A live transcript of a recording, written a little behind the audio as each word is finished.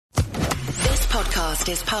podcast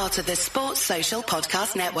is part of the Sports Social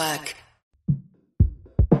Podcast Network.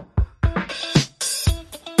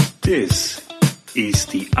 This is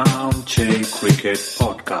the Armchair Cricket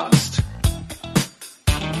Podcast.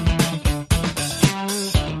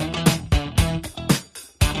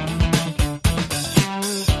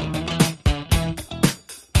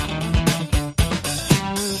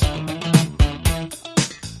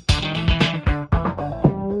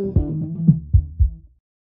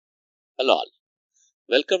 Hello all.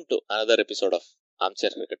 Welcome to another episode of Armchair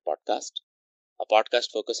Cricket Podcast, a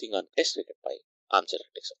podcast focusing on Test cricket by armchair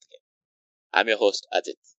critics of the game. I'm your host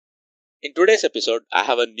Ajit. In today's episode, I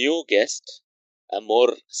have a new guest, a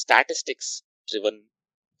more statistics-driven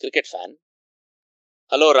cricket fan.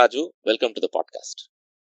 Hello Raju, welcome to the podcast.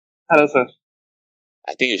 Hello sir.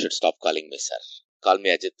 I think you should stop calling me sir. Call me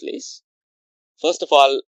Ajit, please. First of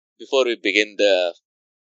all, before we begin the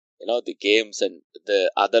games and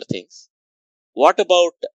the other things, what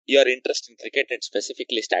about your interest in cricket and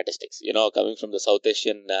specifically statistics? Coming from the South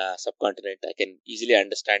Asian subcontinent, I can easily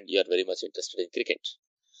understand you are very much interested in cricket.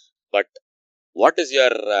 But what is your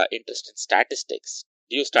interest in statistics?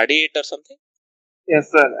 Do you study it or something? Yes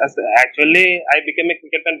sir. Actually, I became a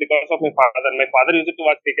cricket fan because of my father. My father used to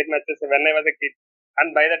watch cricket matches when I was a kid.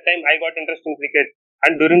 And by that time, I got interest in cricket.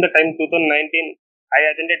 And during the time 2019,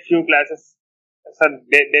 I attended few classes. Sir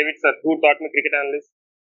David sir, who taught me cricket analysis.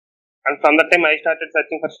 And from that time, I started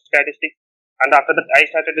searching for statistics. And after that, I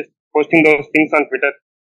started posting those things on Twitter.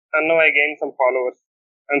 And now I gained some followers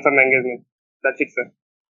and some engagement. That's it, sir.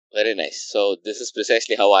 Very nice. So this is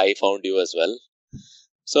precisely how I found you as well.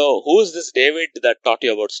 So who is this David that taught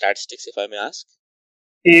you about statistics, if I may ask?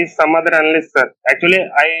 He is some other analyst, sir. Actually,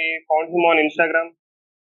 I found him on Instagram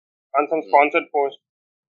on some sponsored post.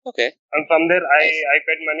 Okay. And from there, I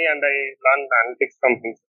paid money and I learned analytics from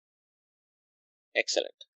him.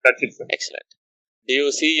 Excellent. That's it, sir. Excellent. Do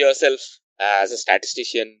you see yourself as a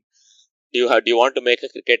statistician? Do you want to make a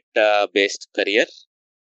cricket-based career?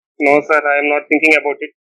 No, sir. I am not thinking about it.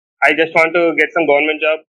 I just want to get some government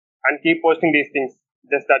job and keep posting these things.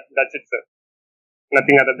 Just that's it, sir.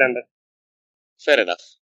 Nothing other than that. Fair enough.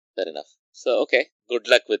 Fair enough. So, okay. Good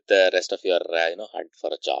luck with the rest of your hunt for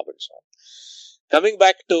a job and so on. Coming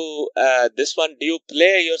back to this one, do you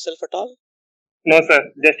play yourself at all? No, sir.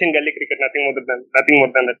 Just in gully cricket. Nothing more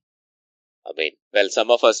than that. I mean, well, some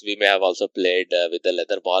of us, we may have also played with a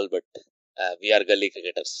leather ball, but we are gully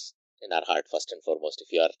cricketers in our heart, first and foremost.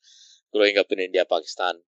 If you are growing up in India,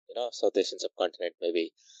 Pakistan, South Asian subcontinent,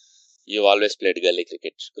 maybe you always played gully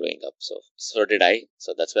cricket growing up. So did I.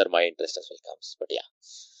 So that's where my interest as well comes. But yeah.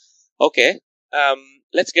 Okay.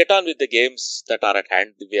 Let's get on with the games that are at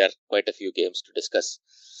hand. We have quite a few games to discuss.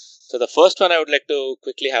 So the first one I would like to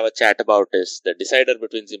quickly have a chat about is the decider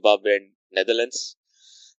between Zimbabwe and Netherlands.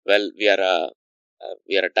 Well, we are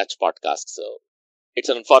a Dutch podcast, so it's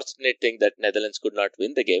an unfortunate thing that Netherlands could not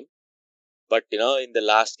win the game. But in the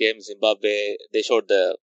last game, Zimbabwe, they showed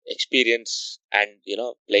the experience and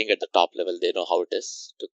playing at the top level. They know how it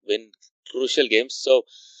is to win crucial games. So,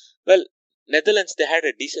 well, Netherlands, they had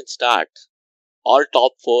a decent start. All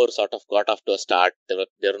top four sort of got off to a start. There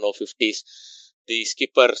were no 50s. The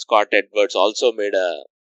skipper, Scott Edwards, also made a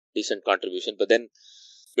decent contribution. But then,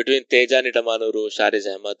 between Teja Nidamanuru, Shariz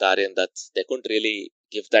Ahmed, Aryan Dutt, they couldn't really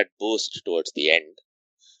give that boost towards the end.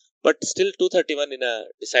 But still 231 in a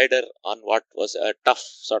decider on what was a tough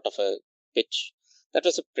sort of a pitch. That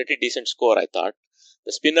was a pretty decent score, I thought.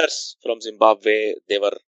 The spinners from Zimbabwe, they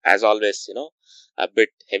were, as always, a bit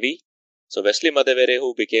heavy. So Wesley Madevere,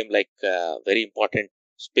 who became like a very important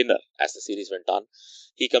spinner as the series went on,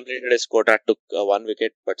 he completed his quota, took 1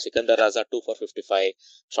 wicket, but Sikandar Raza 2 for 55.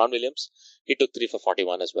 Sean Williams, he took 3 for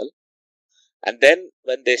 41 as well. And then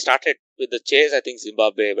when they started with the chase, I think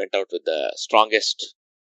Zimbabwe went out with the strongest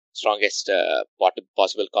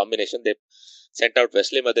possible combination. They sent out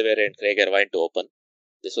Wesley Madevere and Craig Irvine to open.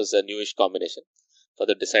 This was a newish combination for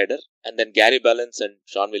the decider. And then Gary Ballance and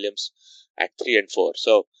Sean Williams at 3 and 4.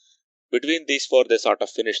 So between these four, they sort of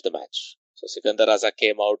finished the match. So Sikandar Raza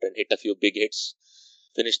came out and hit a few big hits,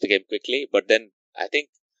 finished the game quickly. But then I think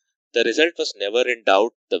the result was never in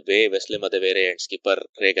doubt the way Wesley Madevere and skipper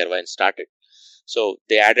Craig Irvine started. So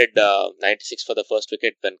they added 96 for the first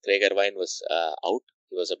wicket when Craig Irvine was out.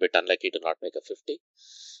 He was a bit unlucky to not make a 50.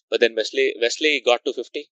 But then Wesley got to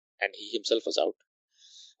 50 and he himself was out.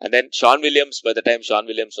 And then Sean Williams, by the time Sean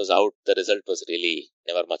Williams was out, the result was really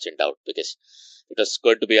never much in doubt because it was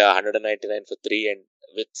going to be 199 for 3 and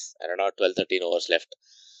with, 12-13 overs left,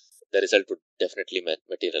 the result would definitely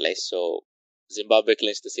materialize. So Zimbabwe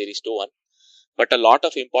clinched the series 2-1. But a lot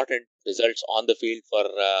of important results on the field for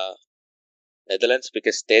Netherlands,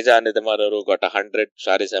 because Teja Nidamanaru got 100,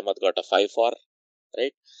 Sharis Ahmad got a 5 for,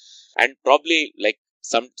 right? And probably like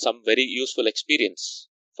some very useful experience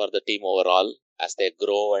for the team overall as they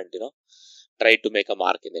grow and try to make a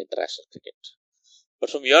mark in the international cricket. But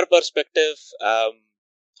from your perspective,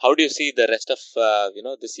 how do you see the rest of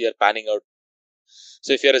this year panning out?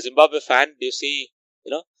 So if you're a Zimbabwe fan, do you see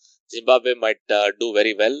Zimbabwe might do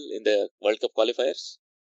very well in the World Cup qualifiers?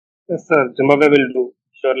 Yes, sir. Zimbabwe will do,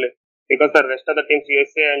 surely. Because the rest of the teams,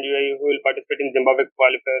 USA and UAE, who will participate in Zimbabwe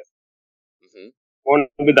qualifiers, won't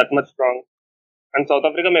be that much strong. And South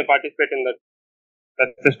Africa may participate in that.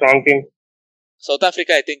 That's a strong team. South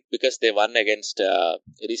Africa, I think, because they won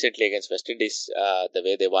recently against West Indies, the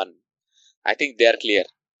way they won, I think they are clear.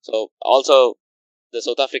 So also, the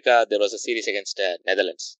South Africa, there was a series against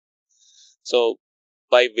Netherlands. So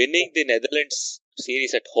by winning the Netherlands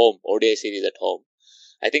series at home, ODI series at home,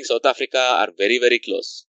 I think South Africa are very, very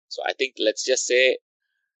close. So I think let's just say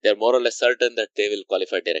they're more or less certain that they will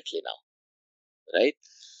qualify directly now, right?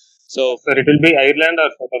 So, sir, it will be Ireland or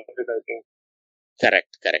South Africa, I think.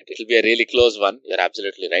 Correct. It will be a really close one. You're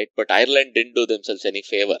absolutely right. But Ireland didn't do themselves any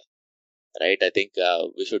favor, right? I think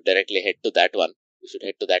we should directly head to that one. We should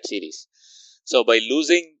head to that series. So by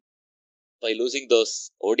losing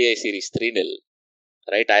those ODI series 3-0,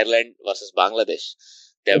 right? Ireland versus Bangladesh,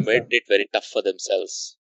 they have made it very tough for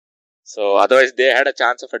themselves. So otherwise, they had a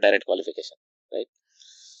chance of a direct qualification, right?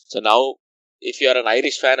 So now, if you are an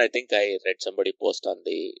Irish fan, I think I read somebody post on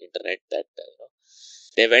the internet that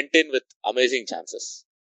they went in with amazing chances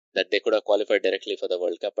that they could have qualified directly for the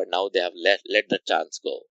World Cup, and now they have let the chance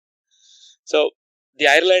go. So the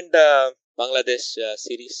Ireland Bangladesh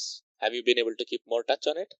series, have you been able to keep more touch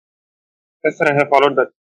on it? Yes, sir. I have followed that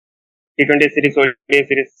T20 series, ODI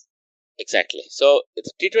series. Exactly. So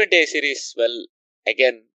it's T20 series. Well,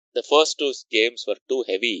 again, the first two games were too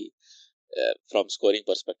heavy from scoring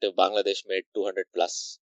perspective. Bangladesh made 200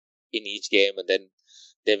 plus in each game, and then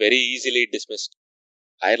they very easily dismissed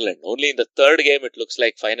Ireland. Only in the third game, it looks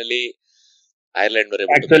like finally Ireland were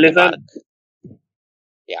able to make a mark.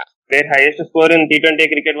 Yeah. Their highest score in T20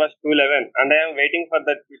 cricket was 211, and I am waiting for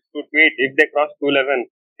that to tweet if they cross 211.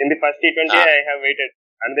 In the first T20, I have waited,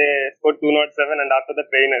 and they scored 207, and after that,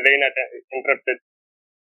 rain interrupted.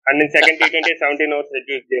 And in second T20, 17 overs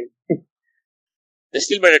reduced game. They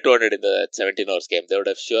still made a 200 in the 17 overs game. They would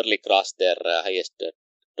have surely crossed their highest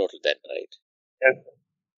total then, right?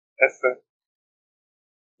 Yes, sir.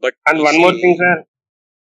 But one more thing, sir.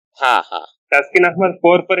 Taskin Ahmad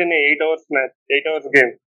 4 for in a 8 hours match, 8 hours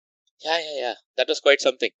game. Yeah. That was quite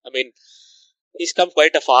something. I mean, he's come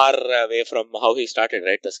quite a far way from how he started,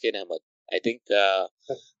 right? Taskin Ahmad. I think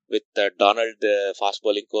with Donald, the fast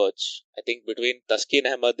bowling coach, I think between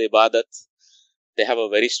Taskin Ahmad, Ibadat, they have a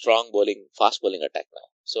very strong fast bowling attack now.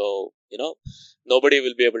 So, nobody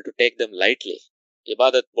will be able to take them lightly.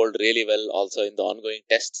 Ibadat bowled really well also in the ongoing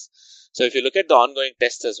tests. So, if you look at the ongoing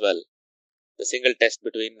tests as well, the single test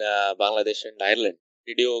between Bangladesh and Ireland,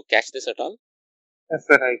 did you catch this at all? Yes,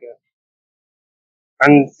 sir, I guess.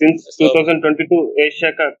 And since 2022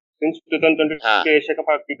 Asia Cup, Asia Cup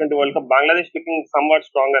or T20 World Cup, Bangladesh looking somewhat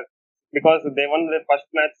stronger because they won their first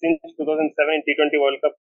match since 2007 in T20 World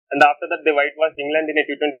Cup, and after that they whitewashed England in a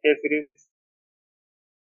T20 series.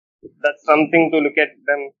 That's something to look at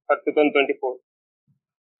them for 2024.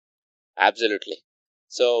 Absolutely.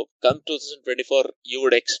 So, come 2024, you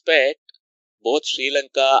would expect both Sri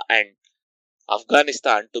Lanka and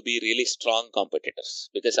Afghanistan to be really strong competitors,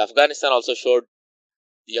 because Afghanistan also showed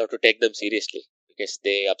you have to take them seriously because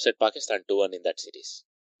they upset Pakistan 2-1 in that series.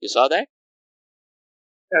 You saw that?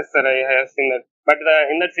 Yes, sir, I have seen that. But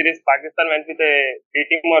in that series, Pakistan went with a B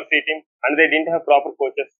team or C team, and they didn't have proper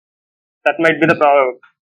coaches. That might be the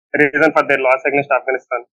reason for their loss against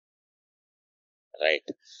Afghanistan. Right.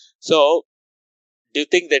 So, do you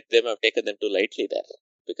think that they may have taken them too lightly there?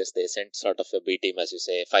 Because they sent sort of a B team, as you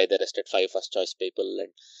say, they rested 5 first choice people,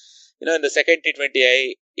 and in the second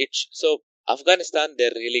T20I, so Afghanistan,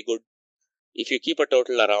 they're really good. If you keep a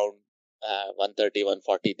total around 130,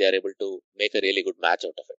 140, they're able to make a really good match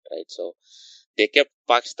out of it, right? So they kept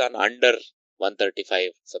Pakistan under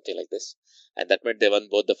 135, something like this, and that meant they won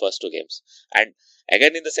both the first two games. And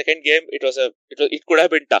again in the second game, it could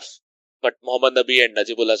have been tough, but Mohammad Nabi and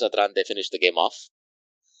Najibullah Satran, they finished the game off,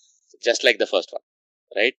 just like the first one,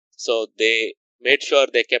 right? So they made sure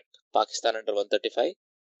they kept Pakistan under 135,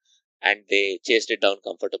 and they chased it down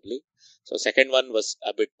comfortably. So second one was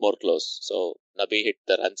a bit more close. So Nabi hit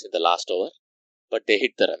the runs in the last over, but they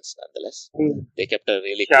hit the runs nonetheless. They kept a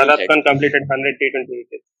really cool head. Shadab Khan completed 100 T20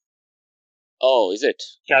 wickets. Oh, is it?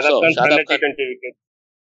 Shadab Khan 100 T20 wickets.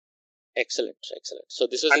 Excellent. So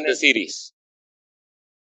this was in the series.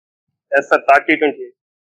 Yes, sir. Third T20.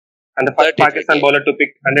 And the first Third Pakistan T20. bowler to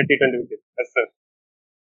pick 100 T20 wickets. Yes, sir.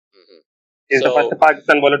 Mm-hmm. He is the first So,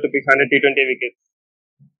 Pakistan bowler to pick 100 T20 wickets.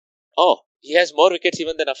 he has more wickets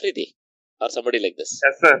even than Afridi or somebody like this.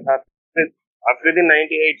 Yes, sir. Afridi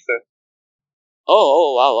 98, sir.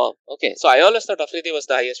 Wow. Okay. So, I always thought Afridi was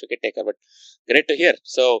the highest wicket taker, but great to hear.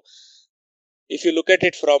 So, if you look at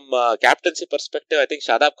it from captaincy perspective, I think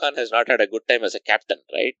Shadab Khan has not had a good time as a captain,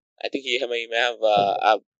 right? I think he may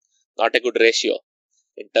have not a good ratio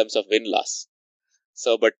in terms of win-loss.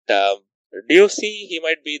 So, but do you see he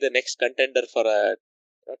might be the next contender for a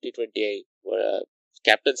T20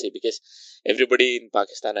 captaincy? Because everybody in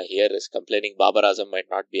Pakistan here is complaining Babar Azam might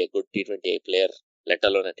not be a good T20 player, let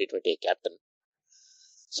alone a T20 captain.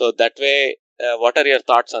 So that way, what are your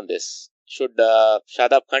thoughts on this? Should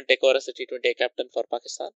Shadab Khan take over as the T20 captain for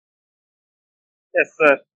Pakistan? Yes,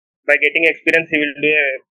 sir. By getting experience, he will do a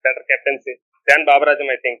better captaincy than Babar Azam,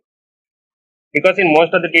 I think. Because in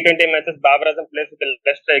most of the T20 matches, Babar Azam plays with a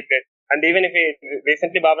less strike rate. And even if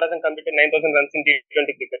recently Babar Azam completed 9,000 runs in T20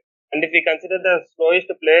 cricket. And if we consider the slowest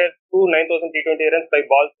player to 9,000 T20 runs by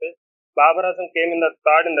ball space, Babar Azam came in the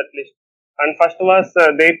third in that list. And first was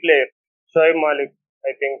their player, Shoaib Malik,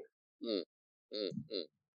 I think. Mm, mm, mm.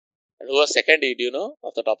 And who was second? Do you know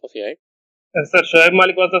off the top of your head? Yes, sir. Shoaib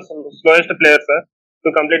Malik was the slowest player, sir, to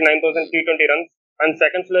complete 9,000 T20 runs. And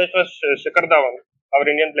second slowest was Shikhar Dhawan, our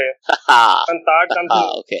Indian player. And third comes in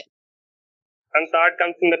Okay. And third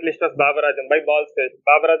comes in that list was Babar Azam by ball stage.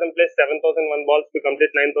 Babar Azam plays 7,001 balls to complete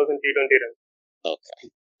 9,000 T20 runs. Okay.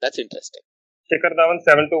 That's interesting. Shikhar Dhawan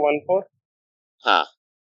 7,214 Ha.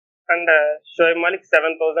 and Shoaib Malik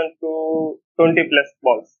 7,000 to 20 plus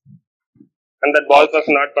balls. And that balls was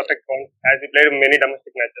not perfect count as he played many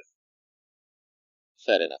domestic matches.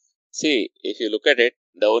 Fair enough. See, if you look at it,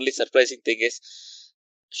 the only surprising thing is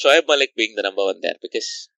Shoaib Malik being the number one there,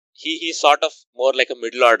 because he's sort of more like a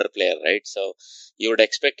middle order player, right? So you would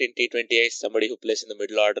expect in T20Is somebody who plays in the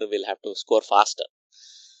middle order will have to score faster.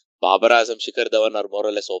 Babar Azam, Shikhar Dhawan are more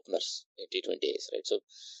or less openers in T20Is, right? So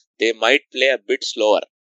they might play a bit slower.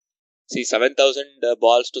 See, 7,000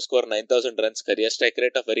 balls to score 9,000 runs, career strike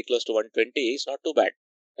rate of very close to 120 is not too bad,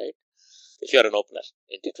 right? If you're an opener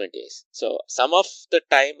in T20Is. So some of the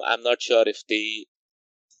time, I'm not sure if the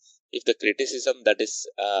criticism that is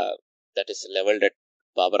leveled at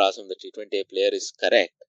Babar Azam, the T20 player, is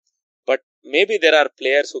correct. But maybe there are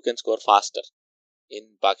players who can score faster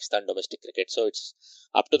in Pakistan domestic cricket. So it's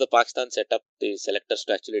up to the Pakistan setup, the selectors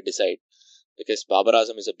to actually decide, because Babar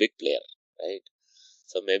Azam is a big player, right?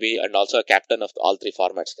 So maybe, and also a captain of all three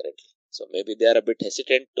formats currently. So maybe they are a bit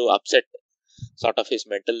hesitant to upset sort of his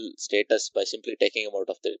mental status by simply taking him out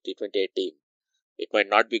of the T20 team. It might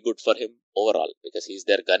not be good for him overall because he's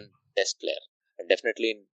their gun test player. And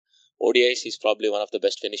definitely in ODIs, he's probably one of the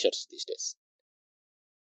best finishers these days.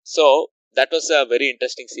 So that was a very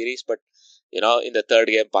interesting series. But, in the third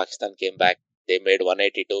game, Pakistan came back. They made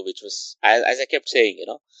 182, which was, as I kept saying,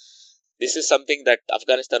 this is something that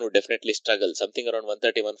Afghanistan would definitely struggle. Something around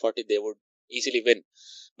 130, 140, they would easily win.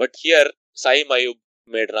 But here, Saeem Ayub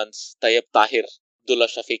made runs, Tayyab Tahir, Abdullah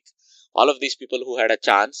Shafiq, all of these people who had a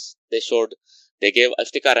chance, they gave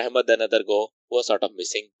Iftikhar Ahmed another go, who was sort of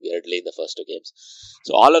missing weirdly in the first two games.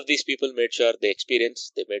 So all of these people made sure they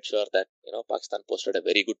made sure that, Pakistan posted a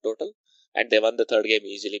very good total, and they won the third game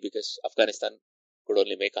easily because Afghanistan could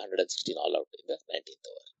only make 116 all out in the 19th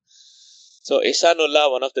over. So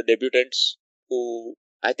Ihsanullah, one of the debutants who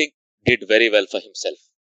I think did very well for himself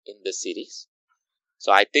in this series.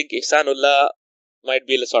 So I think Ihsanullah might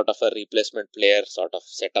be a sort of a replacement player sort of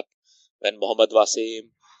setup when Mohammad Wasim,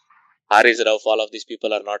 Haris Rauf, all of these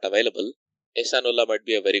people are not available. Ihsanullah might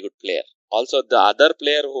be a very good player. Also, the other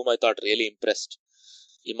player whom I thought really impressed,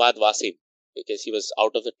 Imad Wasim, because he was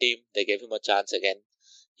out of the team. They gave him a chance again.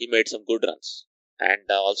 He made some good runs and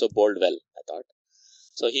also bowled well, I thought.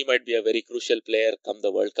 So he might be a very crucial player come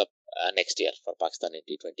the World Cup next year for Pakistan in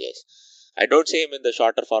T20Is. I don't see him in the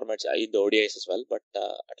shorter formats in the ODIs as well, but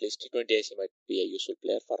at least T20Is he might be a useful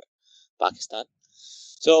player for Pakistan.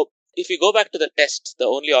 So if we go back to the test, the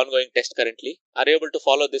only ongoing test currently, are you able to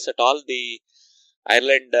follow this at all? The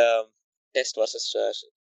Ireland test versus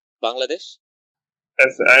Bangladesh?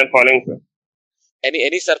 Yes, I am following, sir.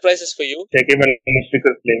 Any surprises for you? Shakib and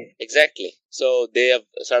Mushfiqur playing. Exactly. So they have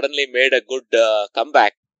suddenly made a good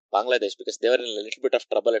comeback, Bangladesh, because they were in a little bit of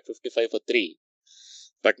trouble at 55 for 3.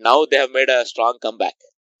 But now they have made a strong comeback.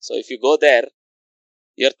 So if you go there,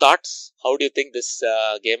 your thoughts, how do you think this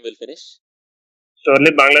game will finish?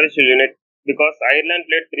 Surely Bangladesh will win it because Ireland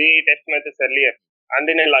played 3 test matches earlier. And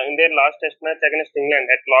in their last test match against England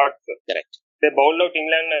at Lord's, Correct. they bowled out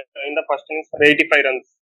England in the first innings for 85 runs.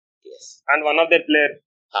 Yes. And one of the players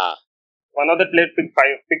picked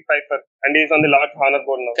Pfeiffer, and he is on the Lord's honor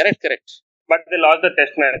board now. Correct. But they lost the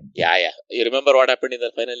test match. Yeah. You remember what happened in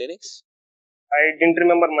the final innings? I didn't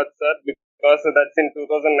remember much, sir, because that's in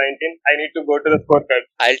 2019. I need to go to the scorecard.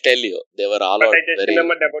 I'll tell you, they were all But out. I just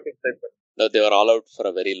remembered about his Pfeiffer. No, they were all out for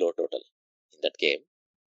a very low total in that game.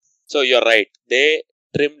 So you're right. They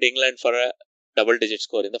trimmed England for a double-digit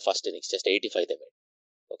score in the first innings, just 85 they made.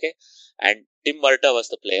 Okay, and Tim Murta was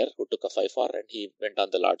the player who took a 5-4 and he went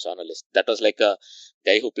on the Lord's honor list. That was like a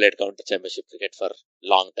guy who played county championship cricket for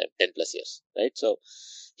long time, 10 plus years, right? So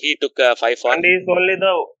he took a 5-4. And he is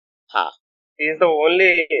the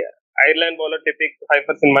only Ireland bowler to pick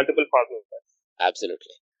 5-4 in multiple formats.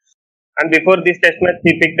 Absolutely. And before this test match,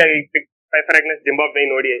 he picked 5-4 against Zimbabwe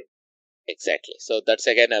in ODI. Exactly. So that's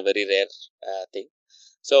again a very rare thing.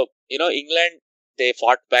 So, England, they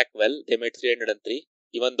fought back well. They made 303.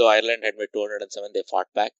 Even though Ireland had made 207, they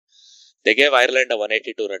fought back. They gave Ireland a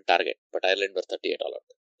 182 run target, but Ireland were 38 all out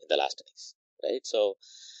in the last innings, right? So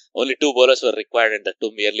only 2 bowlers were required in the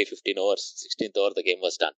 2 merely 15 overs. 16th over, the game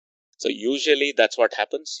was done. So usually that's what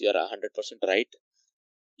happens. You're 100% right.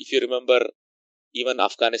 If you remember, even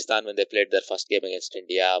Afghanistan, when they played their first game against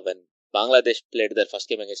India, when Bangladesh played their first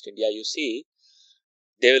game against India, you see,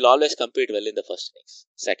 they will always compete well in the first innings.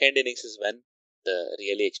 Second innings is when the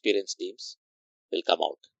really experienced teams will come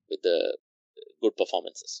out with the good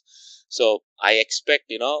performances. So I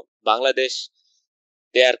expect, Bangladesh,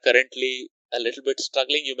 they are currently a little bit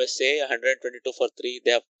struggling, you may say, 122 for 3.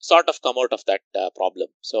 They have sort of come out of that problem.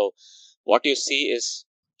 So what you see is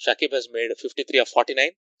Shakib has made 53 of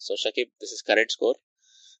 49. So Shakib, this is current score.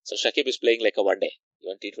 So Shakib is playing like a one day,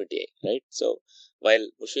 even T20A, right? So while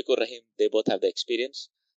Mushfiqur Rahim, they both have the experience.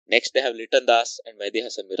 Next, they have Liton Das and Mehdi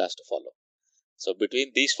Hassan Miraz to follow. So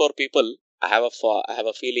between these 4 people, I have a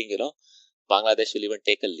feeling, Bangladesh will even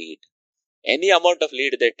take a lead. Any amount of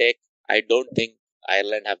lead they take, I don't think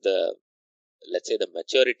Ireland have the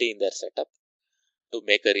maturity in their setup to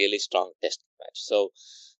make a really strong test match. So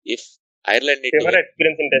if Ireland need to win,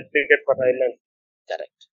 experience in test cricket for Ireland.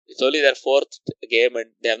 Correct. It's only their 4th game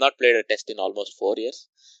and they have not played a test in almost 4 years.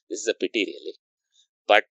 This is a pity, really.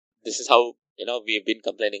 But this is how, we've been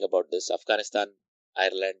complaining about this. Afghanistan,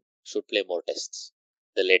 Ireland should play more tests.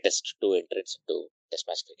 The latest 2 entrants into test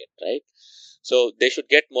match cricket, right? So they should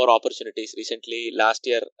get more opportunities. Recently, last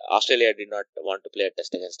year, Australia did not want to play a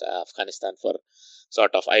test against Afghanistan for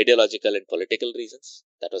sort of ideological and political reasons.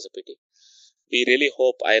 That was a pity. We really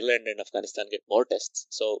hope Ireland and Afghanistan get more tests.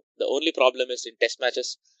 So the only problem is in test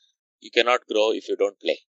matches, you cannot grow if you don't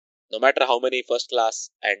play. No matter how many first class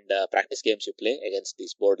and practice games you play against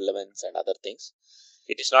these board 11s and other things,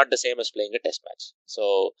 it is not the same as playing a test match.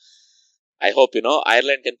 So I hope,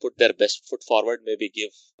 Ireland can put their best foot forward, maybe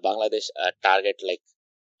give Bangladesh a target like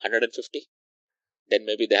 150. Then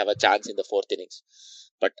maybe they have a chance in the 4th innings.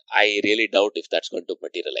 But I really doubt if that's going to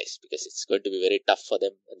materialize because it's going to be very tough for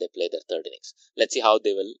them when they play their 3rd innings. Let's see how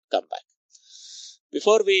they will come back.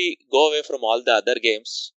 Before we go away from all the other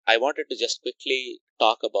games, I wanted to just quickly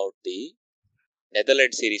talk about the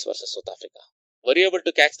Netherlands series versus South Africa. Were you able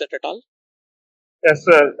to catch that at all? Yes,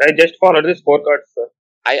 sir. I just followed the scorecards, sir.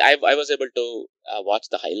 I was able to watch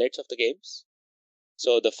the highlights of the games.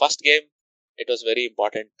 So the first game, it was very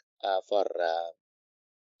important for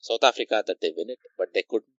South Africa that they win it, but they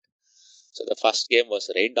couldn't. So the first game was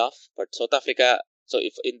rained off, but South Africa, so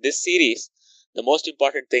if in this series, the most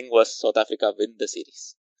important thing was South Africa win the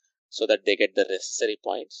series so that they get the necessary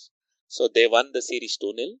points. So they won the series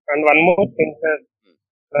 2-0. And one more thing, sir.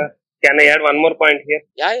 Can I add one more point here?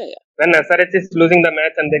 Yeah. When SRH is losing the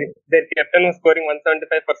match and their captain was scoring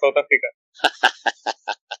 175 for South Africa.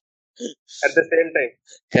 At the same time.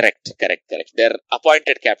 Correct. Their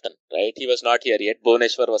appointed captain, right? He was not here yet.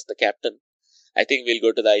 Bhuvneshwar was the captain. I think we'll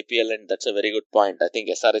go to the IPL and that's a very good point. I think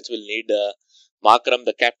SRH will need Markram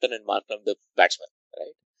the captain and Markram the batsman,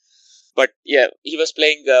 right? But yeah, he was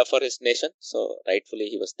playing for his nation, so rightfully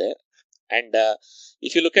he was there. And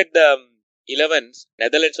if you look at the 11s,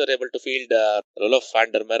 Netherlands were able to field Rolof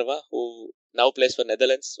van der Merwe, who now plays for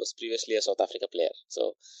Netherlands, was previously a South Africa player.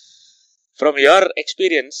 So from your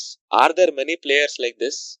experience, are there many players like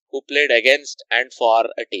this who played against and for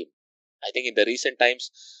a team? I think in the recent times,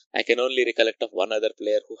 I can only recollect of one other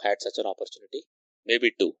player who had such an opportunity,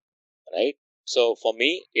 maybe 2, right? So for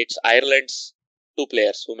me, it's Ireland's 2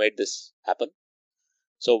 players who made this happen.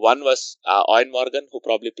 So one was Owen Morgan, who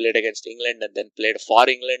probably played against England and then played for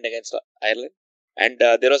England against Ireland. And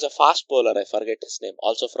there was a fast bowler, I forget his name,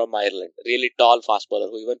 also from Ireland, really tall fast bowler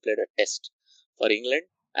who even played a test for England.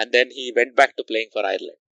 And then he went back to playing for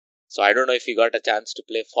Ireland. So I don't know if he got a chance to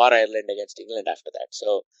play for Ireland against England after that.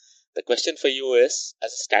 So the question for you is,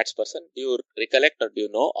 as a stats person, do you recollect or do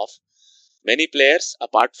you know of many players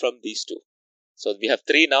apart from these two? So we have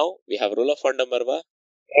three now. We have Rolof van der Merwe.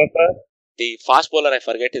 No, sir. The fast bowler, I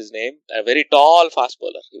forget his name, a very tall fast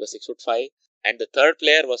bowler. He was 6'5". And the third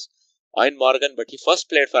player was Owen Morgan, but he first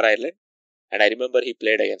played for Ireland. And I remember he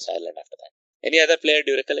played against Ireland after that. Any other player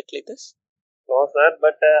do you recollect like this? No, sir.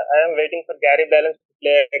 But I am waiting for Gary Balance to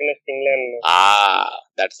play against England.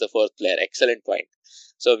 That's the fourth player. Excellent point.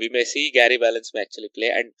 So we may see Gary Balance may actually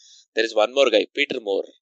play. And there is one more guy, Peter Moore.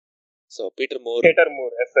 So Peter Moore. Yes,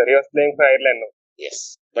 sir. He was playing for Ireland now.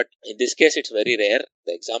 Yes. But in this case, it's very rare.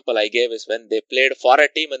 The example I gave is when they played for a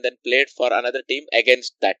team and then played for another team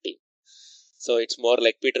against that team. So it's more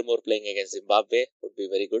like Peter Moore playing against Zimbabwe would be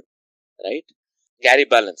very good, right? Gary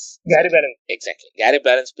Balance. Exactly. Gary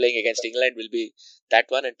Balance playing against England will be that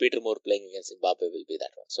one, and Peter Moore playing against Zimbabwe will be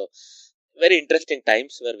that one. So very interesting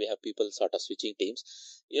times where we have people sort of switching teams.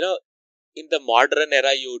 In the modern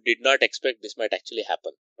era, you did not expect this might actually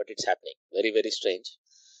happen, but it's happening. Very, very strange.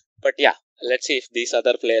 But yeah, let's see if these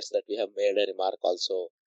other players that we have made a remark also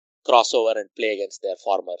cross over and play against their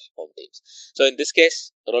former home teams. So in this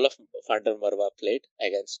case, Rolof van der Merwe played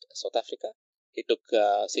against South Africa. He took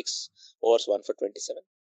 6 overs, 1 for 27,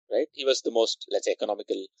 right? He was the most, let's say,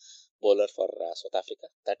 economical bowler for South Africa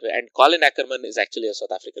that way. And Colin Ackerman is actually a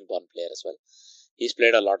South African born player as well. He's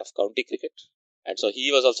played a lot of county cricket. And so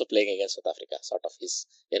he was also playing against South Africa, sort of his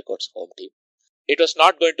air quotes home team. It was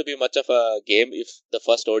not going to be much of a game if the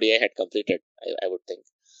first ODI had completed, I would think.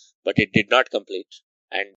 But it did not complete.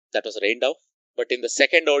 And that was rained off. But in the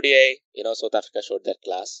second ODI, South Africa showed their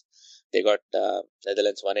class. They got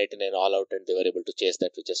Netherlands 189 all out and they were able to chase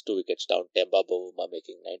that with just 2 wickets down. Temba Bavuma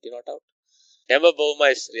making 90 not out. Temba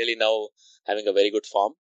Bavuma is really now having a very good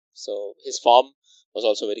form. So his form was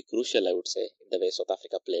also very crucial, I would say, in the way South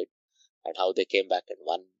Africa played and how they came back and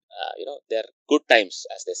won, their good times,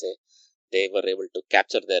 as they say. They were able to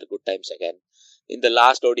capture their good times again. In the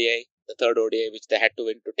last ODI, the third ODI, which they had to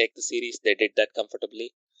win to take the series, they did that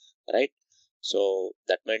comfortably, right? So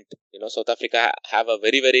that meant, South Africa have a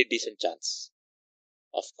very, very decent chance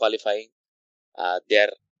of qualifying.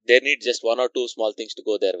 They need just 1 or 2 small things to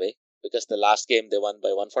go their way, because the last game they won by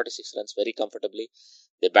 146 runs very comfortably.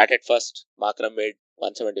 They batted first. Markram made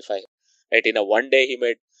 175. Right, in a one day he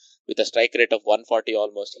made, with a strike rate of 140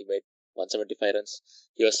 almost, he made 175 runs.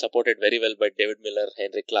 He was supported very well by David Miller,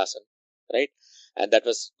 Henrik Klaassen, right? And that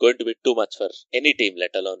was going to be too much for any team,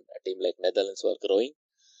 let alone a team like Netherlands who are growing.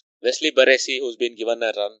 Wesley Baresi, who's been given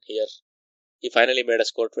a run here, he finally made a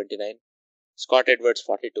score 29. Scott Edwards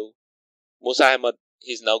 42. Musa Ahmed,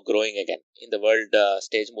 he's now growing again. In the world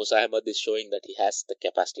stage, Musa Ahmed is showing that he has the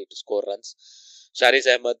capacity to score runs. Shariz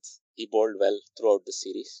Ahmed, he bowled well throughout the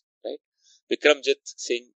series, right? Vikramjit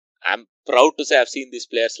Singh, I'm proud to say I've seen these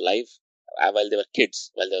players live while they were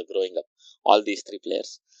kids, while they were growing up. All these 3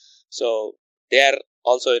 players. So they are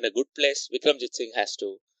also in a good place. Vikramjit Singh has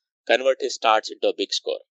to convert his starts into a big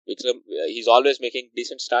score. He's always making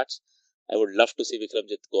decent starts. I would love to see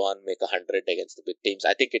Vikramjit go on make 100 against the big teams.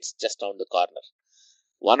 I think it's just around the corner.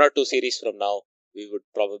 1 or 2 series from now, we would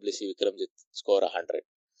probably see Vikramjit score 100.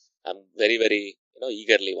 I'm very, very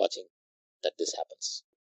eagerly watching that this happens.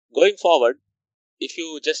 Going forward, if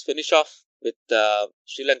you just finish off with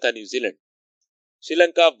Sri Lanka, New Zealand. Sri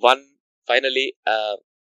Lanka won finally, a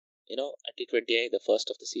T20I, the first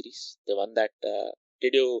of the series. They won that.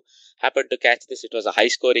 Did you happen to catch this? It was a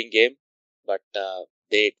high-scoring game, but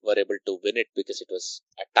they were able to win it because it was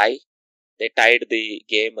a tie. They tied the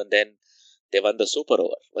game and then they won the super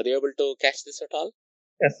over. Were you able to catch this at all?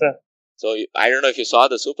 Yes, sir. So I don't know if you saw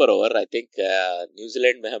the super over. I think New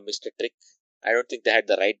Zealand may have missed a trick. I don't think they had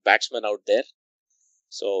the right batsman out there.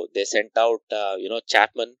 So they sent out,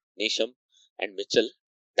 Chapman, Neesham, and Mitchell.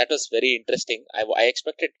 That was very interesting. I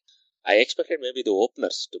expected maybe the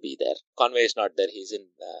openers to be there. Conway is not there. He's in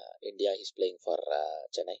India. He's playing for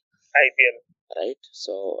Chennai. IPL. Right.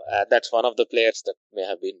 So that's one of the players that may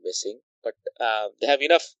have been missing. But they have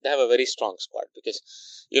enough. They have a very strong squad because,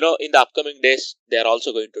 in the upcoming days, they are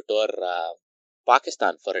also going to tour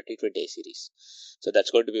Pakistan for a T20 series. So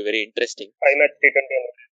that's going to be very interesting. 5-match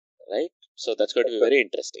T20. Right. So that's going to be very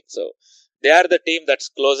interesting. So they are the team that's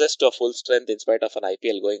closest to a full strength in spite of an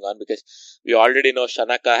IPL going on, because we already know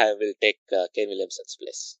Shanaka will take Kane Williamson's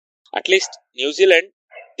place. At least New Zealand,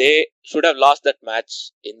 they should have lost that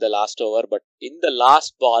match in the last over, but in the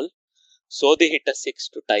last ball, Sodhi hit a 6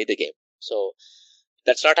 to tie the game. So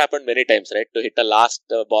that's not happened many times, right? To hit a last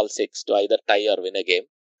ball 6 to either tie or win a game.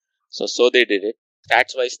 So Sodhi did it.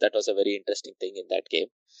 Stats wise, that was a very interesting thing in that game.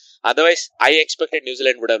 Otherwise, I expected New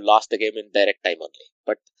Zealand would have lost the game in direct time only.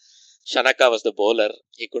 But Shanaka was the bowler.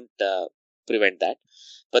 He couldn't prevent that.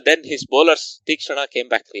 But then his bowlers, Tikshana, came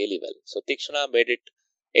back really well. So Tikshana made it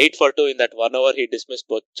 8 for 2 in that 1 over. He dismissed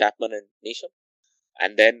both Chapman and Neesham.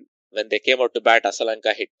 And then when they came out to bat,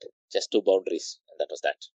 Asalanka hit just 2 boundaries. And that was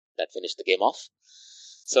that. That finished the game off.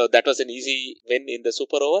 So that was an easy win in the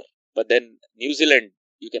super over. But then New Zealand,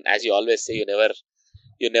 you can, as you always say, you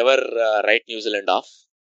never write New Zealand off.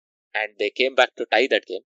 And they came back to tie that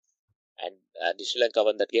game. And Sri Lanka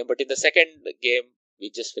won that game. But in the second game, we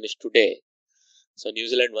just finished today. So New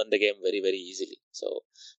Zealand won the game very, very easily. So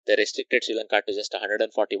they restricted Sri Lanka to just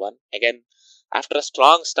 141. Again, after a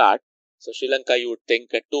strong start, so Sri Lanka, you would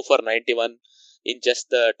think at 2 for 91 in just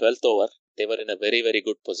the 12th over, they were in a very, very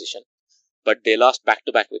good position. But they lost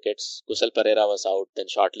back-to-back wickets. Kusal Pereira was out, then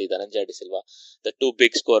shortly Dhananjaya De Silva. The 2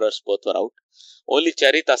 big scorers both were out. Only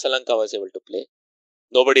Charit Asalanka was able to play.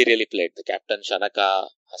 Nobody really played. The captain, Shanaka,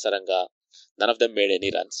 Hasaranga, none of them made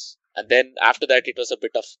any runs. And then after that, it was a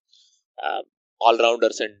bit of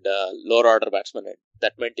all-rounders and lower order batsmen. And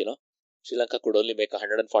that meant, Sri Lanka could only make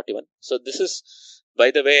 141. So this is,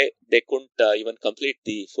 by the way, they couldn't even complete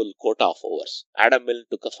the full quota of overs. Adam Milne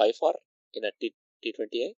took a 5 for in a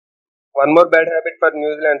T20I. One more bad habit for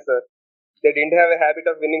New Zealand, sir. They didn't have a habit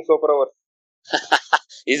of winning super overs.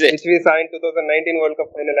 Is it? Which we saw in 2019 World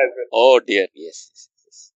Cup final as well. Oh dear, yes.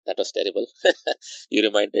 That was terrible. You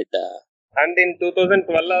reminded. And in 2012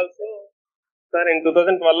 also, sir,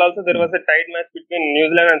 there was a tied match between New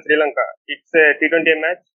Zealand and Sri Lanka. It's a T20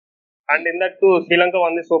 match. And in that too, Sri Lanka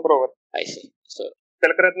won the super over. I see. So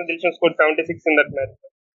Tilakaratne Dilshan scored 76 in that match.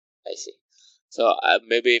 I see. So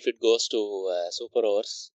maybe if it goes to super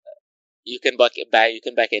overs, you can back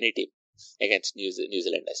any team against New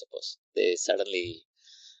Zealand, I suppose. They suddenly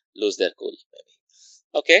lose their cool, maybe.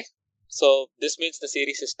 Okay. So this means the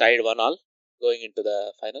series is tied 1-1 going into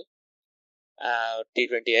the final.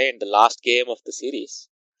 T20I and the last game of the series.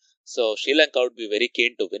 So Sri Lanka would be very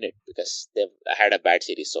keen to win it because they've had a bad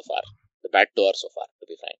series so far. The bad tour so far, to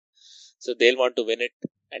be frank. So they'll want to win it,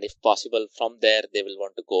 and if possible, from there they will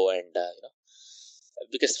want to go and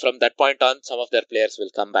because from that point on, some of their players will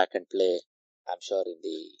come back and play, I'm sure, in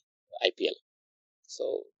the IPL.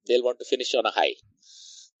 So they'll want to finish on a high.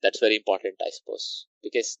 That's very important, I suppose,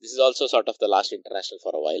 because this is also sort of the last international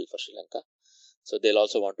for a while for Sri Lanka. So they'll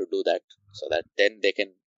also want to do that so that then they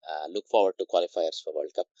can look forward to qualifiers for World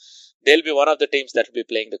Cup. They'll be one of the teams that will be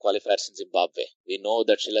playing the qualifiers in Zimbabwe. We know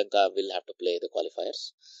that Sri Lanka will have to play the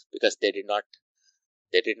qualifiers because they did not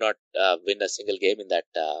win a single game in that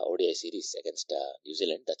ODI series against New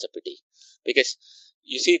Zealand. That's a pity because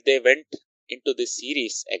you see they went into this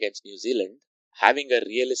series against New Zealand having a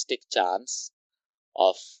realistic chance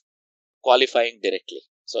of qualifying directly.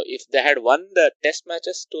 So if they had won the test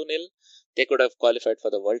matches 2-0, they could have qualified for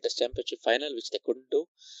the World Test Championship final, which they couldn't do.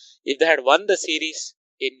 If they had won the series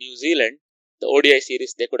in New Zealand, the ODI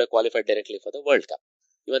series, they could have qualified directly for the World Cup.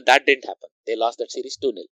 Even that didn't happen. They lost that series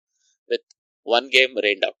 2-0 with one game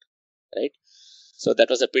rained out, right? So that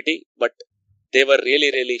was a pity, but they were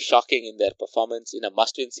really, really shocking in their performance in a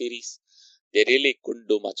must-win series. They really couldn't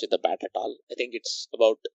do much with the bat at all. I think it's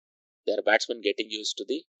about their batsmen getting used to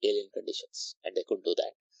the alien conditions, and they couldn't do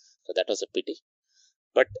that. So that was a pity.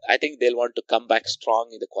 But I think they'll want to come back strong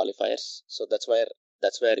in the qualifiers. So that's where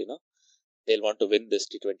they'll want to win this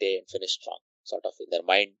T20 and finish strong. Sort of in their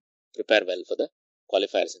mind, prepare well for the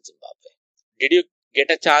qualifiers in Zimbabwe. Did you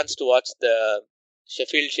get a chance to watch the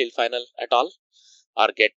Sheffield Shield final at all? Or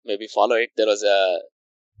maybe follow it? There was a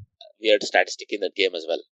weird statistic in that game as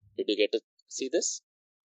well. Did you get to see this?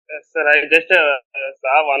 Yes, sir. I just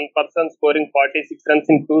saw one person scoring 46 runs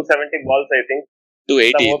in 270 balls, I think.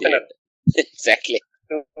 280. Exactly.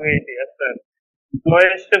 280, yes, sir.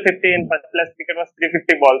 Lowest 50 in first class cricket was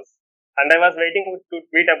 350 balls. And I was waiting to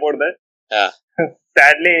tweet about that.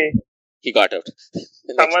 Sadly, he got out.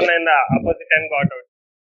 Someone in the opposite end got out.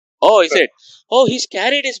 Oh, is it? Oh, he's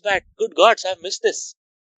carried his bat. Good gods, I've missed this.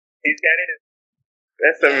 He's carried it.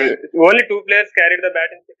 Yes, sir. Only 2 players carried the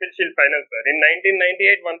bat in Sheffield Shield final, sir. In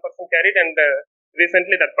 1998, one person carried, and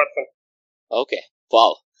recently that person. Okay.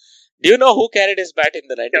 Wow. Do you know who carried his bat in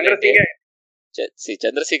the 1998?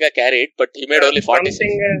 Chandrasekhar carried, but he made only 46.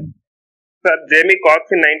 Sir, Jamie Cox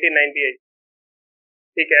in 1998.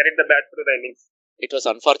 He carried the bat through the innings. It was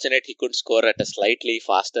unfortunate he couldn't score at a slightly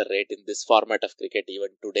faster rate in this format of cricket even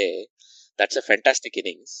today. That's a fantastic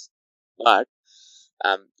innings. But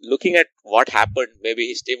looking at what happened, maybe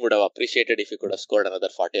his team would have appreciated if he could have scored another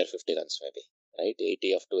 40 or 50 runs maybe. Right?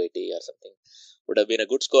 80 of 280 or something. Would have been a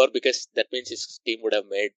good score because that means his team would have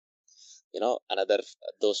made another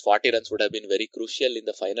those 40 runs would have been very crucial in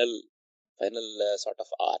the final sort of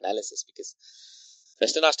analysis, because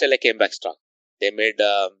Western Australia came back strong. They made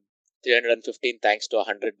 315 thanks to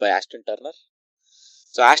 100 by Ashton Turner.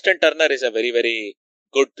 So Ashton Turner is a very, very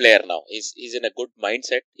good player now. He's in a good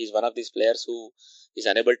mindset. He's one of these players who is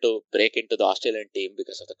unable to break into the Australian team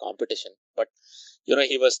because of the competition. But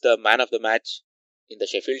he was the man of the match in the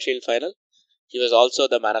Sheffield Shield final. He was also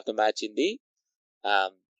the man of the match in the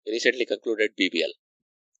recently concluded BBL.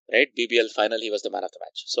 Right, BBL final. He was the man of the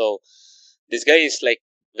match. So this guy is like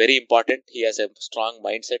very important. He has a strong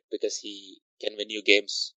mindset because he can win you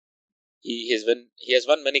games. He has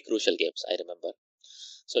won many crucial games, I remember.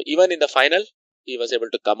 So even in the final, he was able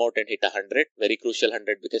to come out and hit 100, very crucial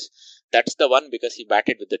 100, because that's the one, because he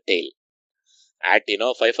batted with the tail. At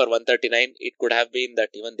 5 for 139, it could have been that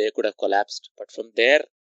even they could have collapsed. But from there,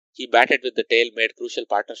 he batted with the tail, made crucial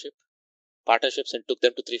partnerships and took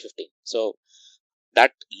them to 315. So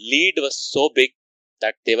that lead was so big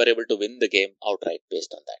that they were able to win the game outright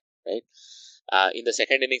based on that. Right. In the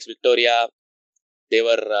second innings, Victoria, they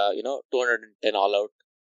were 210 all out.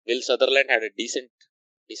 Will Sutherland had a decent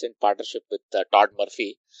partnership with Todd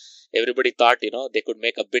Murphy. Everybody thought they could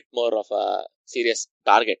make a bit more of a serious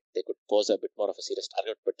target. They could pose a bit more of a serious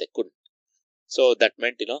target, but they couldn't. So that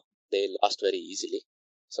meant they lost very easily.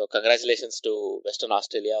 So congratulations to Western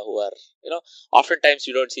Australia, who are oftentimes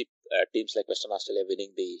you don't see teams like Western Australia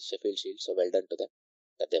winning the Sheffield Shield. So well done to them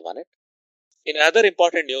that they won it. In other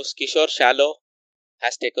important news, Kishore Shallow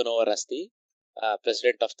has taken over as the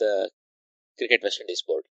president of the Cricket West Indies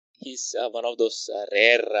board. He's one of those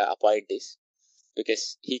rare appointees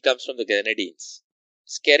because he comes from the Grenadines.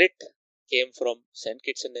 Skerritt came from St.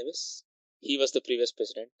 Kitts and Nevis. He was the previous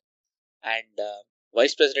president. And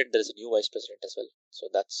vice president, there is a new vice president as well. So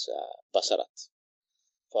that's Basarath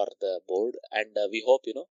for the board. And we hope,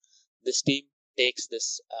 this team takes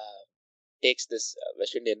this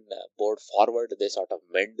West Indian board forward. They sort of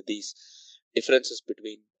mend these differences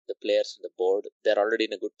between the players and the board. They're already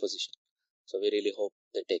in a good position. So we really hope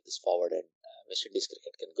they take this forward and West Indies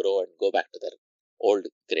cricket can grow and go back to their old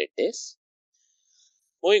great days.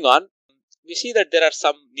 Moving on, we see that there are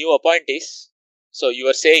some new appointees. So you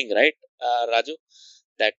were saying, right, Raju,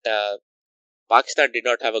 that Pakistan did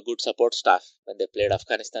not have a good support staff when they played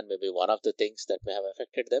Afghanistan. Maybe one of the things that may have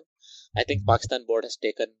affected them. I think Pakistan board has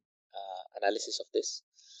taken analysis of this.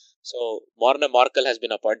 So Morna Markle has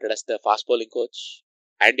been appointed as the fast bowling coach.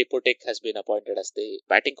 Andy Putik has been appointed as the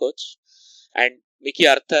batting coach. And Mickey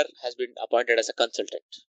Arthur has been appointed as a consultant.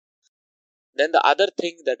 Then the other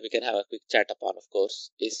thing that we can have a quick chat upon, of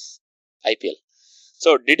course, is IPL.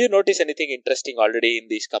 So did you notice anything interesting already in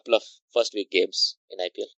these couple of first week games in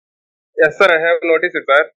IPL? Yes, sir, I have noticed it,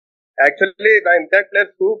 sir. Actually, the impact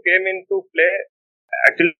players who came into play,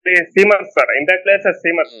 actually, seamers, sir. Impact players are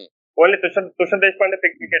seamers. Only Tushar Deshpande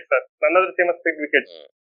picked wickets, sir. None of the seamers picked wickets.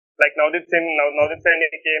 Like Navdeep Saini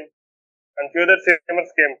came, and few other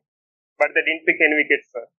seamers came, but they didn't pick any wickets,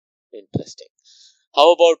 sir. Interesting.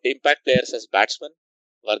 How about impact players as batsmen?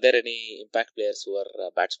 Were there any impact players who were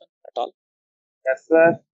batsmen at all? Yes,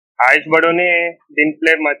 sir. Aish Badoni didn't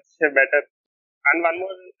play much better. And one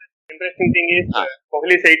more interesting thing is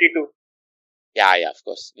Kohli's 82. Yeah, of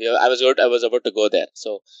course. I was about to go there.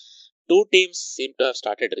 So, two teams seem to have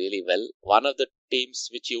started really well. One of the teams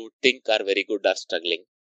which you would think are very good are struggling,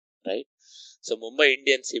 right? So, Mumbai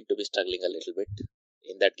Indians seem to be struggling a little bit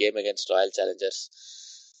in that game against Royal Challengers.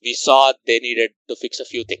 We saw they needed to fix a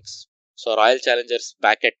few things. So, Royal Challengers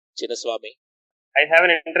back at Chinnaswamy. I have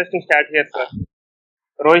an interesting stat here, sir.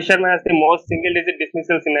 Rohit Sharma has the most single-digit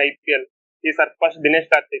dismissals in IPL. He surpassed Dinesh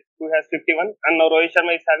Karthik, who has 51, and now Rohit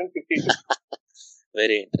Sharma is having 52.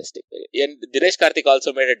 Very interesting. And Dinesh Karthik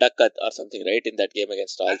also made a duck cut or something, right, in that game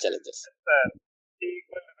against Royal Challengers. Sir, he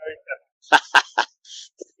equaled Rohit Sharma.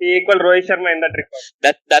 He equaled Rohit Sharma in that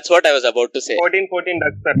record. That's what I was about to say. 14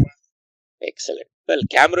 ducks, sir. Excellent. Well,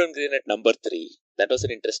 Cameron Green at number 3. That was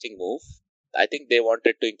an interesting move. I think they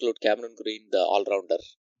wanted to include Cameron Green, the all-rounder,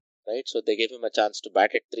 right? So they gave him a chance to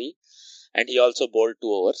bat at 3, and he also bowled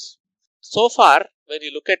 2 overs. So far, when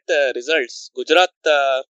you look at the results, Gujarat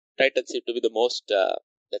Titans seem to be the most,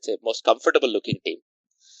 most comfortable-looking team,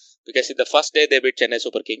 because in the first day they beat Chennai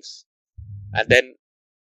Super Kings, and then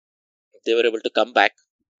they were able to come back,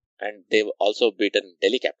 and they've also beaten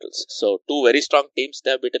Delhi Capitals. So 2 very strong teams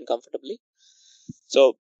they have beaten comfortably.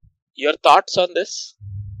 So your thoughts on this?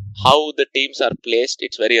 How the teams are placed?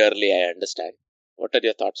 It's very early, I understand. What are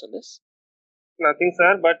your thoughts on this? Nothing,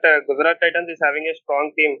 sir, but Gujarat Titans is having a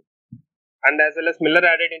strong team, and as well as Miller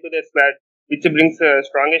added into their squad, which brings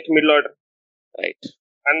strongest middle order. Right.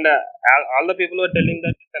 And all the people were telling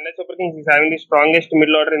that Chennai Super Kings is having the strongest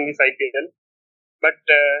middle order in this IPL. But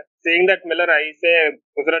saying that Miller, I say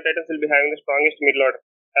Gujarat Titans will be having the strongest middle order.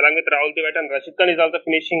 Along with Rahul Tiwat and Rashid Khan is also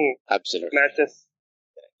finishing Absolutely. matches.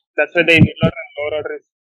 That's why the middle order and lower order is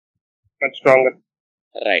much stronger.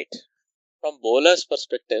 Right. From bowlers'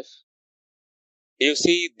 perspective, do you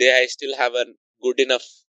see they still have a good enough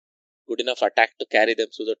attack to carry them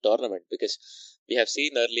through the tournament? Because we have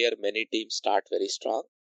seen earlier many teams start very strong.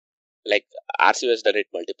 Like RCB has done it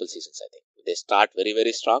multiple seasons, I think. They start very,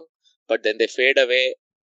 very strong, but then they fade away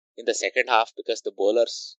in the second half because the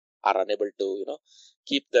bowlers are unable to,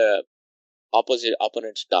 keep the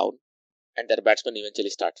opponents down, and their batsmen eventually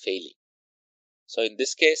start failing. So in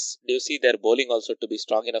this case, do you see their bowling also to be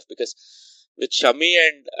strong enough? Because with Shami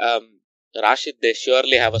and Rashid, they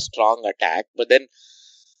surely have a strong attack, but then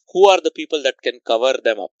who are the people that can cover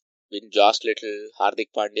them up? In Josh Little, Hardik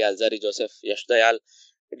Pandya, Alzari Joseph, Yash Dayal.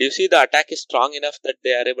 Do you see the attack is strong enough that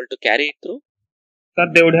they are able to carry it through? Sir,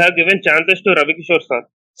 they would have given chances to Ravi Kishore, sir.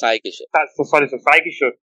 Sai Kishore. Sorry, sir. Sai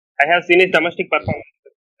Kishore. I have seen his domestic performance.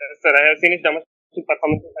 Sir, I have seen his domestic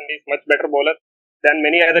performances and he is much better bowler than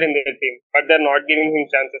many other in their team. But they are not giving him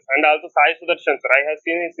chances. And also Sai Sudarshan, sir. I have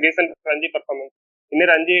seen his recent Ranji performance. In the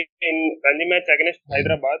Ranji match against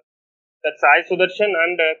Hyderabad, that Sai Sudarshan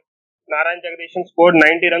and Narayan Jagdishan scored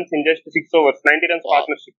 90 runs in just 6 overs. 90 runs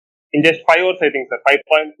partnership. In just 5 overs, I think, sir.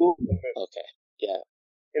 5.2. Okay. Yeah.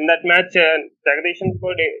 In that match, Jagdishan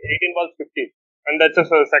scored 18 balls 50. And that's the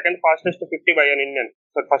second fastest 50 by an Indian.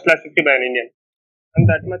 So first last 50 by an Indian. And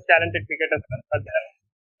that much talented cricketers.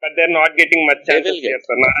 But they're not getting much chances here,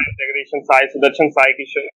 sir. Narayan Jagdishan, Sai Sudarshan, Sai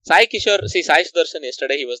Kishore. Sai Kishore, see, Sai Sudarshan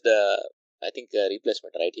yesterday, he was the, I think,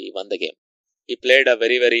 replacement, right? He won the game. He played a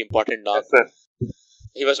very, very important knock. Yes, sir.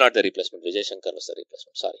 He was not the replacement. Vijay Shankar was the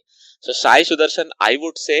replacement. Sorry. So Sai Sudarshan, I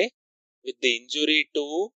would say, with the injury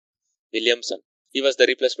to Williamson, he was the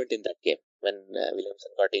replacement in that game when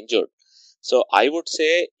Williamson got injured. So I would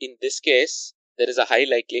say in this case, there is a high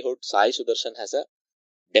likelihood Sai Sudarshan has a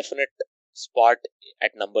definite spot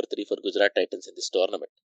at number 3 for Gujarat Titans in this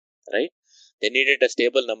tournament. Right? They needed a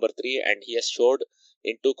stable number 3 and he has showed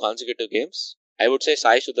in 2 consecutive games. I would say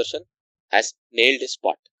Sai Sudarshan has nailed his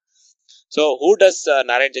spot. So who does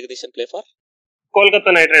Narayan Jagdishan play for?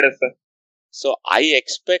 Kolkata Knight Riders, sir. So I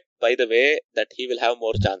expect, by the way, that he will have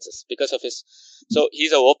more chances because of his. So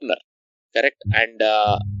he's a opener, correct? And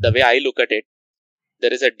the way I look at it,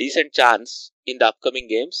 there is a decent chance in the upcoming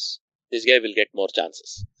games this guy will get more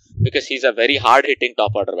chances because he's a very hard-hitting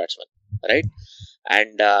top-order batsman, right?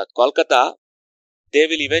 And Kolkata, they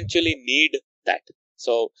will eventually need that.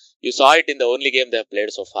 So you saw it in the only game they have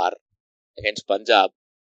played so far against Punjab.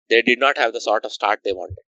 They did not have the sort of start they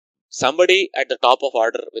wanted. Somebody at the top of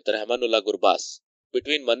order with Rahmanullah Gurbaz,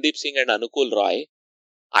 between Mandeep Singh and Anukul Roy,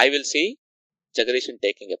 I will see Jagdishan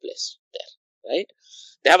taking a place there, right?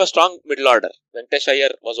 They have a strong middle order. Venkatesh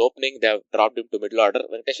Iyer was opening, they have dropped him to middle order.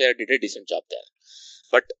 Venkatesh Iyer did a decent job there.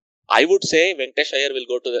 But I would say Venkatesh Iyer will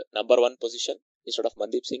go to the number 1 position instead of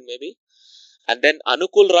Mandeep Singh maybe. And then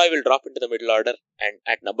Anukul Roy will drop into the middle order, and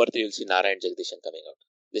at number 3 you'll see Narayan Jagdishan coming out.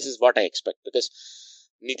 This is what I expect because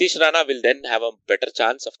Nitish Rana will then have a better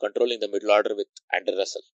chance of controlling the middle order with Andrew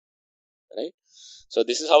Russell, right? So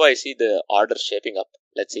this is how I see the order shaping up.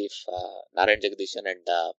 Let's see if Narayan Jagdishan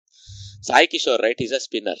and Sai Kishore, right? He's a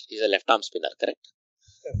spinner. He's a left-arm spinner, correct?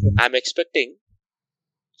 Yes, I'm expecting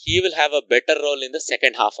he will have a better role in the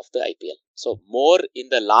second half of the IPL. So more in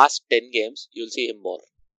the last 10 games, you'll see him more.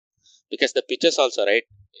 Because the pitches also, right?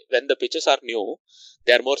 When the pitches are new,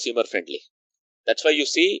 they are more seamer friendly. That's why you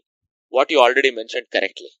see what you already mentioned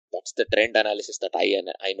correctly. That's the trend analysis that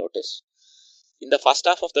I noticed. In the first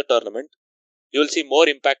half of the tournament, you will see more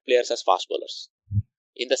impact players as fast bowlers.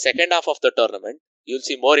 In the second half of the tournament, you will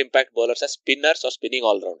see more impact bowlers as spinners or spinning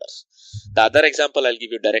all-rounders. The other example I'll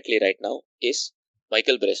give you directly right now is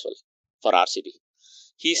Michael Bracewell for RCB.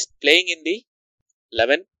 He's playing in the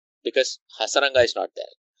 11 because Hasaranga is not there.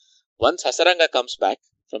 Once Hasaranga comes back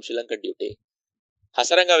from Sri Lankan duty,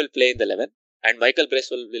 Hasaranga will play in the 11 and Michael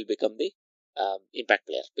Bracewell will become the impact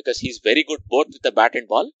player because he's very good both with the bat and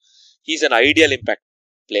ball. He's an ideal impact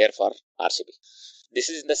player for RCB. This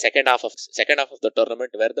is in the second half of the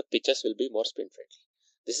tournament where the pitches will be more spin friendly.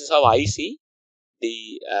 This is how I see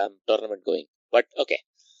the tournament going. But okay,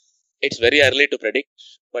 it's very early to predict.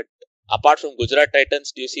 But apart from Gujarat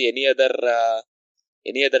Titans, do you see any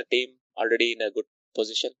other team already in a good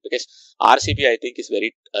position? Because RCB, I think, is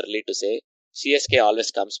very early to say. CSK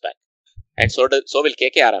always comes back, and so will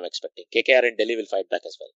KKR. I'm expecting KKR and Delhi will fight back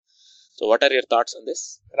as well. So, what are your thoughts on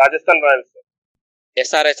this? Rajasthan Royals.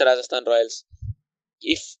 SRH Rajasthan Royals.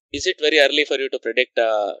 Is it very early for you to predict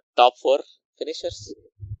top 4 finishers?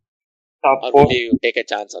 Top Or 4. will you take a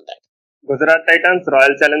chance on that? Gujarat Titans,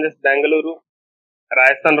 Royal Challengers Bengaluru,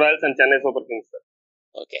 Rajasthan Royals and Chennai Super Kings, sir.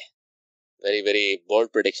 Okay. Very, very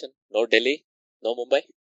bold prediction. No Delhi, no Mumbai.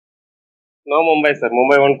 No Mumbai, sir.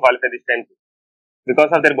 Mumbai won't qualify this time because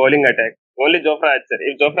of their bowling attack. Only Jofra Archer. Sir.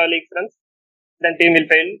 If Jofra leaks runs, then team will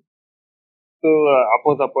fail to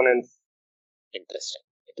oppose opponents. Interesting.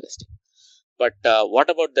 But what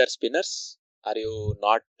about their spinners? Are you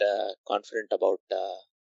not confident about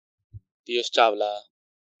Piyush Chawla,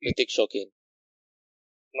 Ritik Shokin?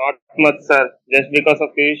 Not much, sir. Just because of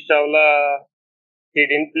Piyush Chawla, he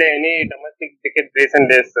didn't play any domestic cricket recent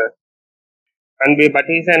days, sir. But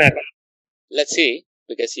he's an Let's see,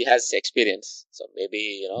 because he has experience. So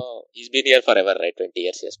maybe, he's been here forever, right? 20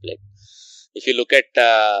 years he has played. If you look at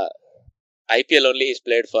IPL only, he's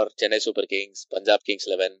played for Chennai Super Kings, Punjab Kings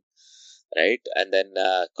 11, right? And then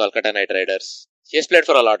Kolkata Knight Riders. He has played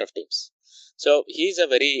for a lot of teams. So he's a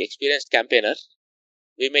very experienced campaigner.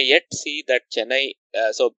 We may yet see that Chennai,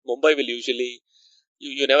 so Mumbai will usually,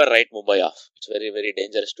 you never write Mumbai off. It's very, very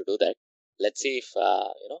dangerous to do that. Let's see if,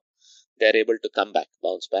 they're able to come back,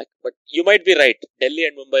 bounce back. But you might be right. Delhi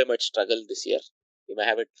and Mumbai might struggle this year. You may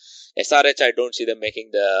have it. SRH, I don't see them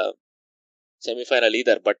making the semi-final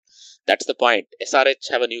either, but that's the point.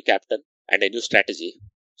 SRH have a new captain and a new strategy.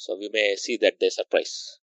 So we may see that they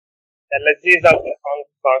surprise. LSG is also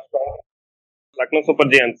strong. Lucknow Super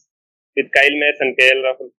Giants with Kyle Mays and KL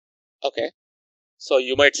Rahul. Okay. So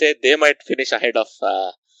you might say they might finish ahead of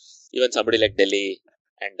even somebody like Delhi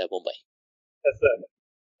and Mumbai. Yes, sir.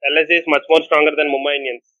 LSG is much more stronger than Mumbai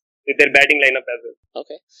Indians with their batting lineup as well.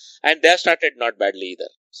 Okay. And they have started not badly either.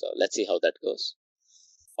 So let's see how that goes.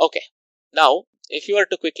 Okay. Now, if you were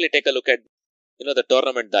to quickly take a look at, the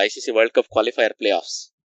tournament, the ICC World Cup qualifier playoffs,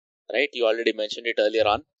 right? You already mentioned it earlier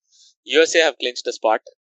on. USA have clinched a spot.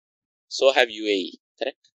 So have UAE,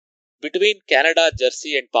 correct? Between Canada,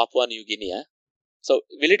 Jersey and Papua New Guinea. So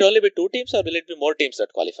will it only be 2 teams or will it be more teams that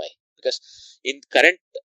qualify? Because in current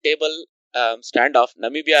table standoff,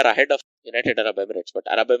 Namibia are ahead of United Arab Emirates, but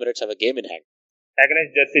Arab Emirates have a game in hand.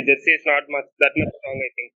 Against Jersey. Jersey is not that much strong, I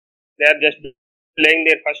think. They are just playing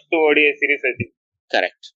their first 2 ODI series, I think.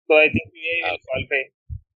 Correct. So I think UAE will qualify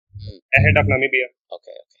ahead of Namibia.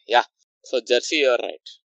 Okay. Yeah. So Jersey, you're right.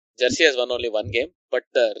 Jersey has won only 1 game, but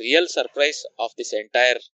the real surprise of this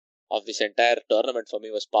entire tournament for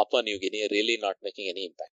me was Papua New Guinea really not making any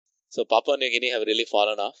impact. So Papua New Guinea have really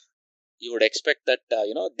fallen off. You would expect that,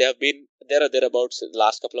 they have been there or thereabouts the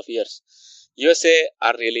last couple of years. USA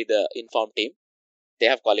are really the informed team. They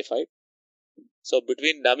have qualified. So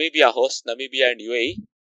between host Namibia and UAE,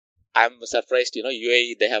 I'm surprised,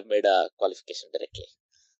 UAE, they have made a qualification directly.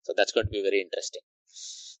 So that's going to be very interesting.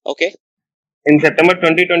 Okay. In September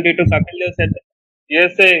 2022, Kapil Dev said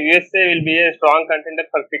USA will be a strong contender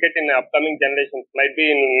for cricket in the upcoming generations. Might be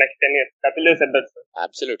in next 10 years. Kapil Dev said that, sir.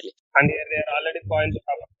 Absolutely. And here they are already points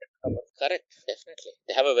of Correct. Definitely.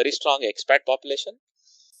 They have a very strong expat population,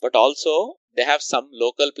 but also they have some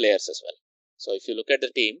local players as well. So if you look at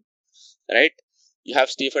the team, right, you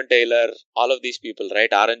have Stephen Taylor, all of these people,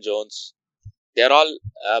 right, Aaron Jones, they're all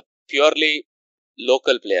purely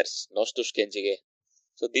local players, Nostush Kenjige.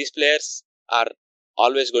 So these players are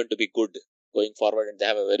always going to be good going forward, and they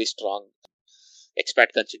have a very strong expat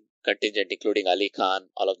contingent, including Ali Khan,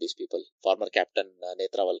 all of these people, former captain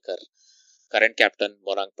Netra Valkar, current captain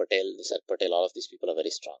Morang Patel, Nisar Patel, all of these people are very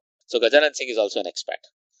strong. So Gajanan Singh is also an expat.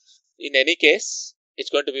 In any case, it's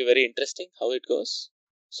going to be very interesting how it goes.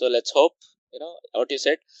 So let's hope, what you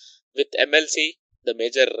said, with MLC, the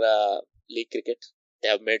major league cricket, they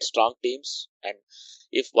have made strong teams, and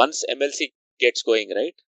if once MLC gets going,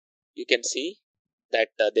 right, you can see that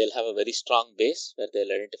they'll have a very strong base where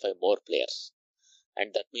they'll identify more players,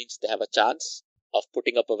 and that means they have a chance of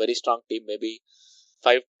putting up a very strong team. Maybe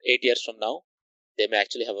 5-8 years from now, they may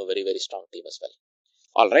actually have a very, very strong team as well.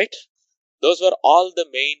 All right, those were all the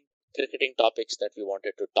main cricketing topics that we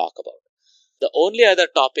wanted to talk about. The only other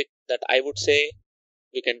topic that I would say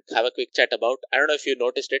we can have a quick chat about, I don't know if you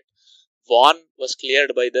noticed it, Vaughan was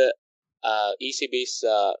cleared by the ECB's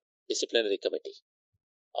disciplinary committee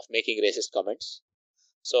of making racist comments.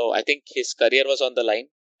 So I think his career was on the line,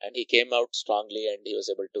 and he came out strongly and he was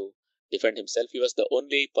able to defend himself. He was the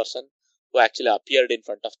only person who actually appeared in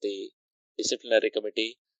front of the disciplinary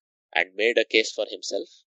committee and made a case for himself,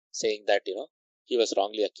 saying that, he was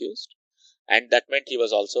wrongly accused, and that meant he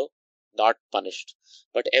was also not punished.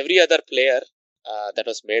 But every other player that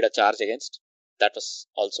was made a charge against, that was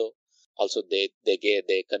also they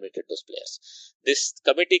convicted those players. This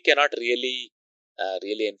committee cannot really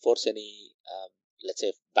enforce any let's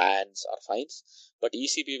say, bans or fines. But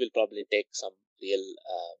ECB will probably take some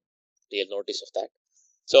real notice of that.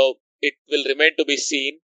 So it will remain to be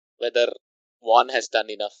seen whether Vaughan has done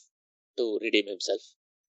enough to redeem himself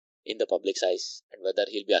in the public's eyes and whether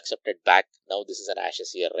he'll be accepted back. Now this is an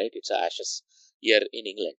Ashes year, right? It's an Ashes year in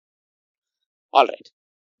England. All right.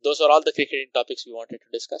 Those are all the cricketing topics we wanted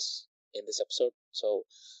to discuss in this episode. So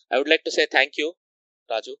I would like to say thank you,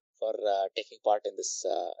 Raju, for taking part in this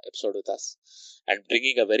episode with us and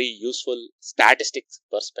bringing a very useful statistics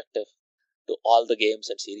perspective to all the games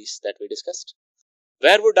and series that we discussed.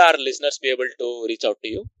 Where would our listeners be able to reach out to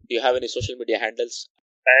you? Do you have any social media handles?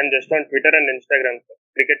 I am just on Twitter and Instagram, sir.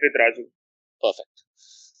 Cricket with Raju. Perfect.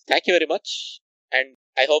 Thank you very much. And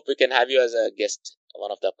I hope we can have you as a guest on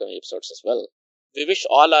one of the upcoming episodes as well. We wish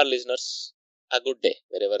all our listeners a good day,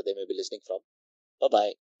 wherever they may be listening from.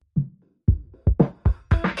 Bye-bye.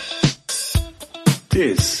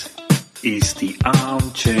 This is the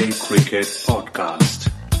Armchair Cricket Podcast.